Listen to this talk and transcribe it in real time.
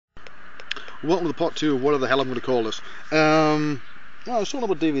Welcome to the part 2 of whatever the hell I'm going to call this. Well, I was talking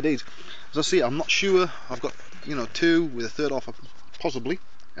about DVDs. As I say, I'm not sure. I've got, 2 with a third offer, possibly,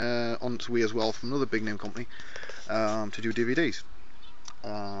 on its way as well from another big name company to do DVDs.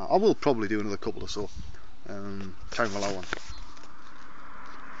 I will probably do another couple or so. Time will allow one.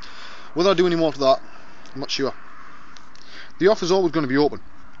 Whether I do any more for that, I'm not sure. The offer's always going to be open.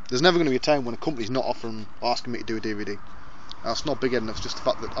 There's never going to be a time when a company's not offering or asking me to do a DVD. That's not big enough, it's just the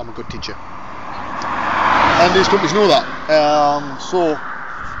fact that I'm a good teacher. And these companies know that. So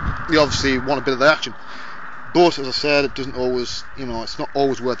they obviously want a bit of the action. But as I said, it doesn't always, it's not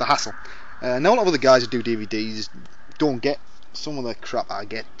always worth the hassle. Now a lot of other guys that do DVDs don't get some of the crap I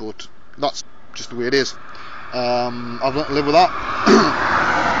get, but that's just the way it is. I've learned to live with that.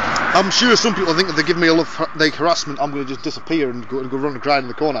 I'm sure some people think if they give me a lot of harassment, I'm going to just disappear and go run and cry in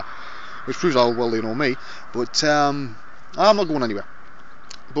the corner, which proves how well they know me. But I'm not going anywhere.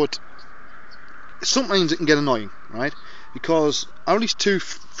 But sometimes it can get annoying, right? Because I released 2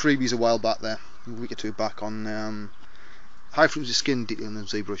 freebies a while back there, a week or 2 back on high frequency skin detailing and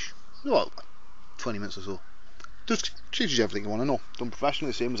ZBrush. Well, 20 minutes or so. Just teaches you everything you want to know. Done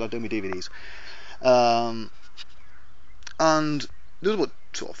professionally, the same as I do my DVDs. And there was about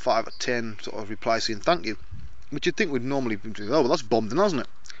sort of 5 or 10 sort of replies saying thank you, which you'd think would normally be, oh well, that's bombed in, hasn't it?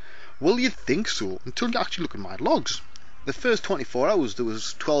 Well, you'd think so until you actually look at my logs. The first 24 hours there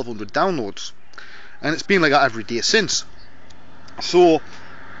was 1,200 downloads, and it's been like that every day since. So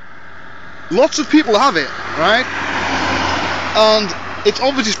lots of people have it, right? And it's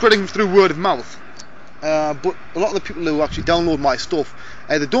obviously spreading through word of mouth. But a lot of the people who actually download my stuff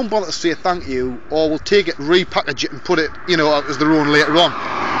either don't bother to say thank you, or will take it, repackage it and put it, out as their own later on,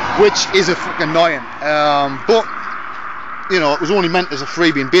 which is a fucking annoying. But it was only meant as a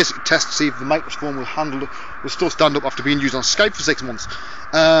freebie and basic test to see if the microphone will still stand up after being used on Skype for 6 months,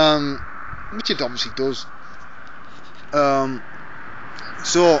 which it obviously does.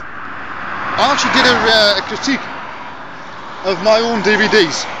 So I actually did a critique of my own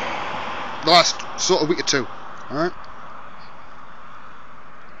DVDs the last sort of week or 2. Alright?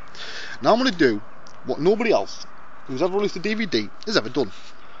 Now I'm going to do what nobody else who's ever released a DVD has ever done.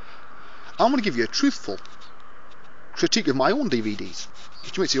 I'm going to give you a truthful critique of my own DVDs.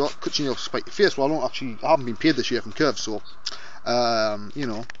 Which you might say, well, cuts you off spite your face. Well, I haven't been paid this year from Curve, so I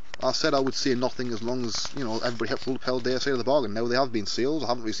said I would say nothing as long as everybody upheld their side of the bargain. Now they have been sales, I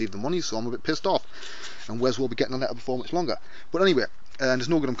haven't received the money, so I'm a bit pissed off, and Wes will be getting on it before much longer. But anyway, there's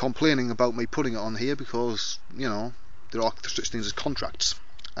no good in complaining about me putting it on here, because there are such things as contracts,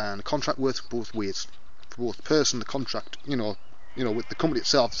 and a contract works both ways. For both the person, the contract, with the company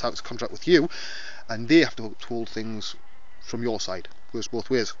itself, it's how it's a contract with you, and they have to uphold things from your side. Works both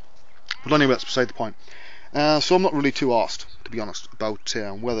ways. But anyway, that's beside the point. So I'm not really too arsed, to be honest, about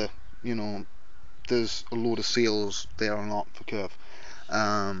whether there's a load of sales there or not for Curve,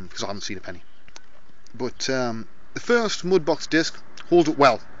 because I haven't seen a penny. But the first Mudbox disc holds up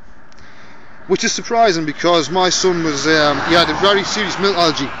well, which is surprising because my son was he had a very serious milk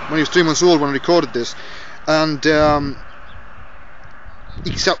allergy when he was 3 months old when I recorded this, and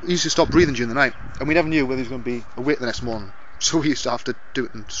he used to stop breathing during the night, and we never knew whether he was going to be awake the next morning. So we used to have to do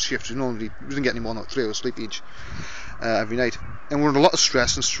it in shifts. We didn't get any more than 3 hours sleep each every night, and we were under a lot of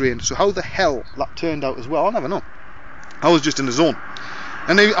stress and strain. So how the hell that turned out as well, I'll never know. I was just in the zone,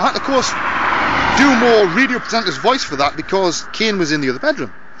 and I had to, of course, do more radio presenter's voice for that because Kane was in the other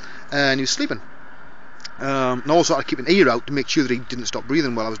bedroom and he was sleeping. And I also had to keep an ear out to make sure that he didn't stop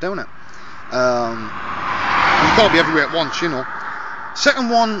breathing while I was down there. And you can't be everywhere at once, Second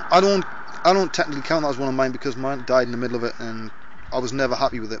one, I don't technically count that as one of mine because mine died in the middle of it, and I was never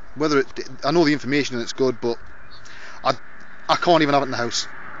happy with it. I know the information and it's good, but I can't even have it in the house,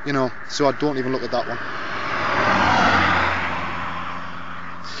 so I don't even look at that one.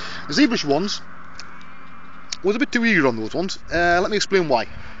 The ZBrush ones was a bit too eager on those ones. Let me explain why.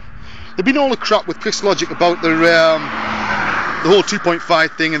 There'd been all the crap with Pixelogic about the whole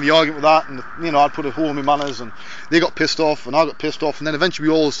 2.5 thing and the argument with that, and I'd put a hole in my manners, and they got pissed off, and I got pissed off, and then eventually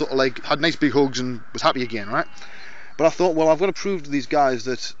we all sort of had nice big hugs and was happy again, right? But I thought, well, I've got to prove to these guys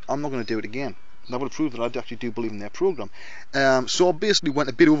that I'm not going to do it again, and I've got to prove that I actually do believe in their program. So I basically went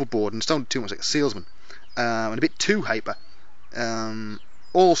a bit overboard and sounded too much like a salesman, and a bit too hyper.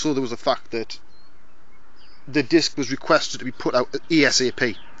 Also, there was the fact that the disc was requested to be put out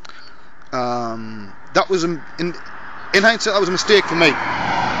ASAP. That was in hindsight, that was a mistake for me.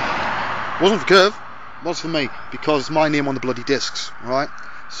 It wasn't for Curve, it was for me, because it's my name on the bloody discs, right?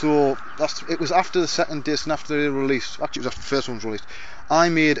 So it was after the second disc and after they were released. Actually, it was after the first one was released. I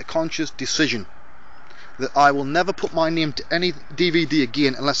made a conscious decision that I will never put my name to any DVD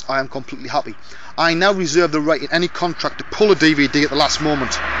again unless I am completely happy. I now reserve the right in any contract to pull a DVD at the last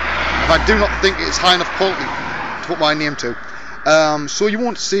moment if I do not think it is high enough quality to put my name to. So you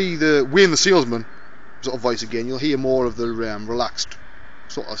won't see the Wayne the Salesman sort of voice again. You'll hear more of the relaxed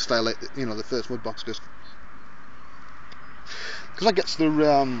sort of style, like the first Mudbox disc, because that gets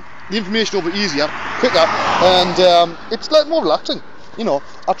the information over easier, quicker, and it's like more relaxing.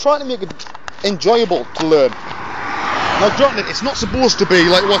 I try to make it enjoyable to learn. Now granted, it's not supposed to be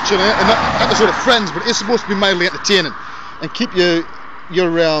like watching an episode of Friends, but it is supposed to be mildly entertaining and keep your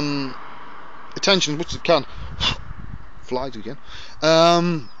attention as much as it can. Flies again.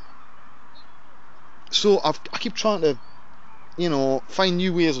 So I keep trying to find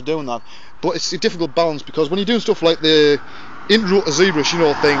new ways of doing that, but it's a difficult balance, because when you're doing stuff like the intro to Zebra,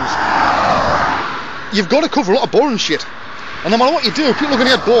 things, you've got to cover a lot of boring shit, and no matter what you do, people are going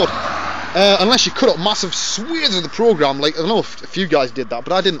to get bored. Unless you cut up massive swathes of the program, like I don't know if a few guys did that,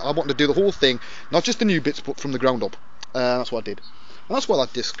 but I didn't. I wanted to do the whole thing, not just the new bits, but from the ground up. That's what I did, and that's why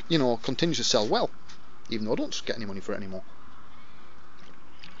that disc, continues to sell well, even though I don't get any money for it anymore.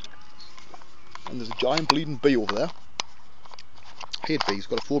 And there's a giant bleeding bee over there. I hate bees.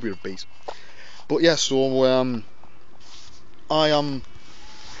 Got a phobia of bees. But yeah, so I am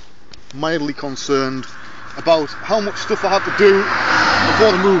mildly concerned about how much stuff I have to do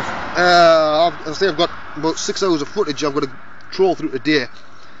before the move. As I say, I've got about 6 hours of footage I've got to troll through today.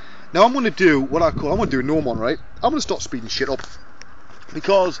 Now I'm going to do what I'm going to do no one, right? I'm going to start speeding shit up,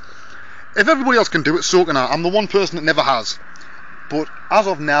 because if everybody else can do it, so can I. I'm the one person that never has. But as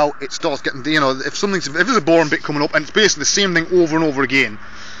of now, it starts getting, if there's a boring bit coming up and it's basically the same thing over and over again,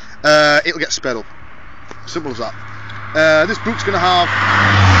 it'll get sped up. Simple as that. This book's going to have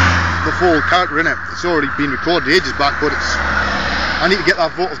the full character in it. It's already been recorded ages back, but I need to get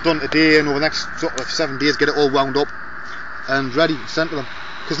that photos done today, and over the next sort of 7 days, get it all wound up and ready and sent to them,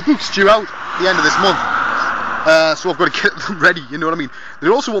 because the book's due out at the end of this month. So I've got to get them ready. You know what I mean? They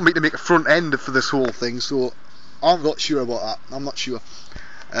also want me to make a front end for this whole thing, so I'm not sure about that. I'm not sure.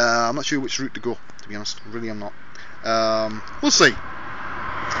 I'm not sure which route to go, to be honest. Really, I'm not. We'll see.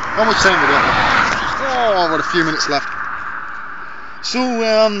 How much time do we have? Oh, I've got a few minutes left. So,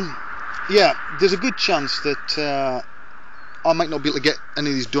 yeah, there's a good chance that I might not be able to get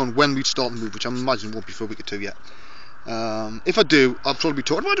any of these done when we start the move, which I imagine won't be for a week or two yet. If I do, I'll probably be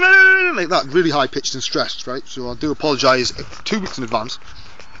talking like that, really high pitched and stressed, right? So I do apologise 2 weeks in advance.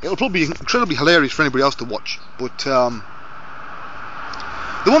 It'll probably be incredibly hilarious for anybody else to watch, but the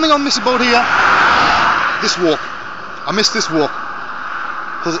one thing I miss about here, this walk. I miss this walk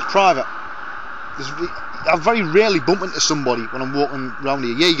because it's private. I very rarely bump into somebody when I'm walking around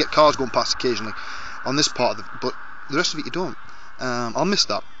here. Yeah, you get cars going past occasionally on this part of it, but the rest of it you don't. I'll miss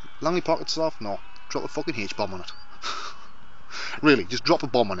that. Langley Park itself, no. Drop a fucking H-bomb on it. Really, just drop a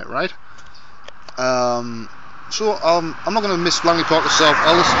bomb on it, right? So I'm not going to miss Langley Park itself.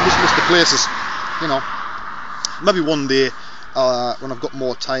 I'll just miss the places, Maybe one day when I've got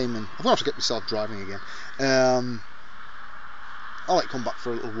more time, and I'm going to have to get myself driving again. I like come back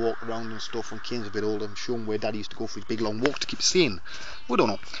for a little walk around and stuff when Kane's a bit older and show him where Daddy used to go for his big long walk to keep sane. We don't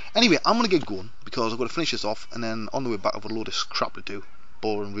know. Anyway, I'm going to get going because I've got to finish this off, and then on the way back I've got a load of crap to do.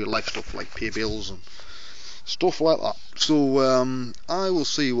 Boring real life stuff like pay bills and stuff like that. So I will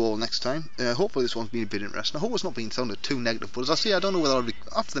see you all next time. Hopefully this one's been a bit interesting. I hope it's not been sounded too negative, but as I say, I don't know whether I'll be,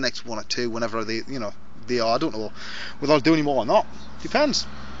 after the next one or two, whenever they are, I don't know whether I'll do any more or not. Depends.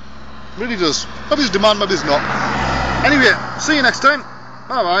 Really does. Maybe there's demand, maybe there's not. Anyway, see you next time.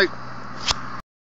 Bye bye.